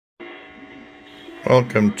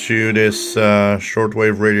Welcome to this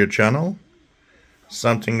shortwave radio channel.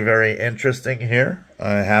 Something very interesting here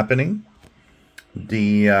happening.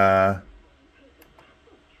 The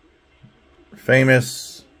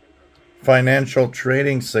famous financial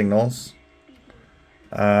trading signals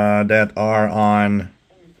that are on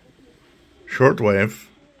shortwave.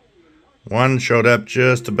 One showed up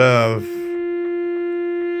just above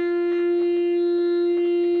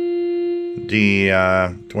the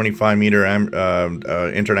 25-meter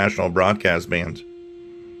international broadcast band.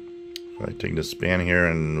 If I take the span here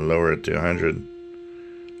and lower it to 100,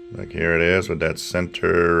 like here it is with that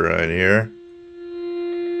center right here.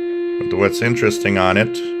 But what's interesting on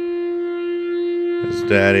it is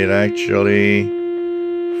that it actually,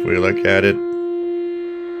 if we look at it,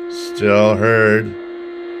 still heard,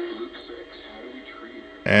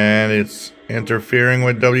 and it's interfering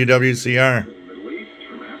with WWCR.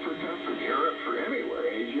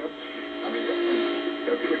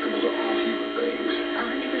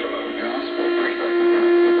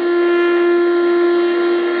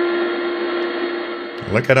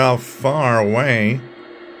 Look at how far away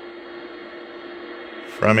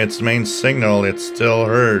from its main signal it's still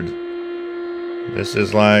heard. This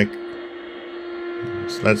is like,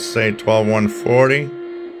 let's say 12,140.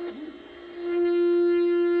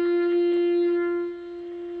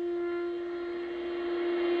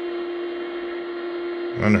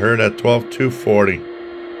 Unheard at 12,240.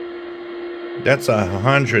 That's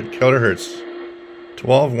 100 kilohertz.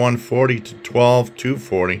 12,140 to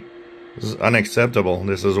 12,240. This is unacceptable.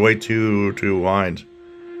 This is way too wide.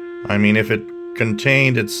 I mean, if it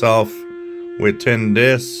contained itself within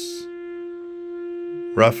this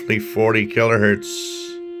roughly 40 kilohertz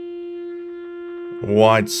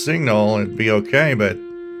wide signal, it'd be okay, but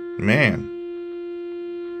man.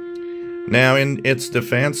 Now, in its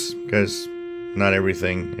defense, because not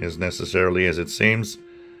everything is necessarily as it seems,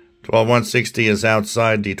 12,160 is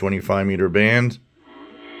outside the 25-meter band,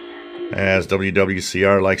 as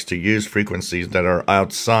WWCR likes to use frequencies that are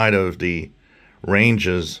outside of the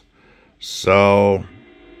ranges. So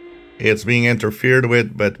it's being interfered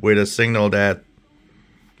with, but with a signal that,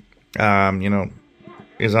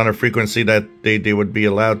 is on a frequency that they would be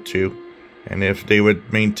allowed to. And if they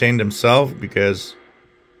would maintain themselves, because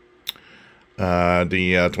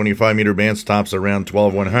the 25-meter band stops around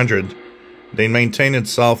 12,100, they maintain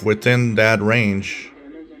itself within that range,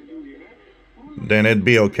 then it'd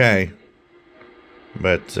be okay.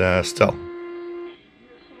 But still,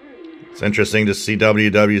 it's interesting to see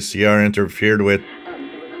WWCR interfered with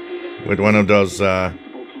one of those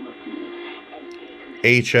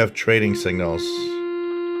HF trading signals.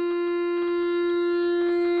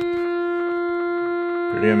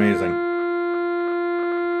 Pretty amazing.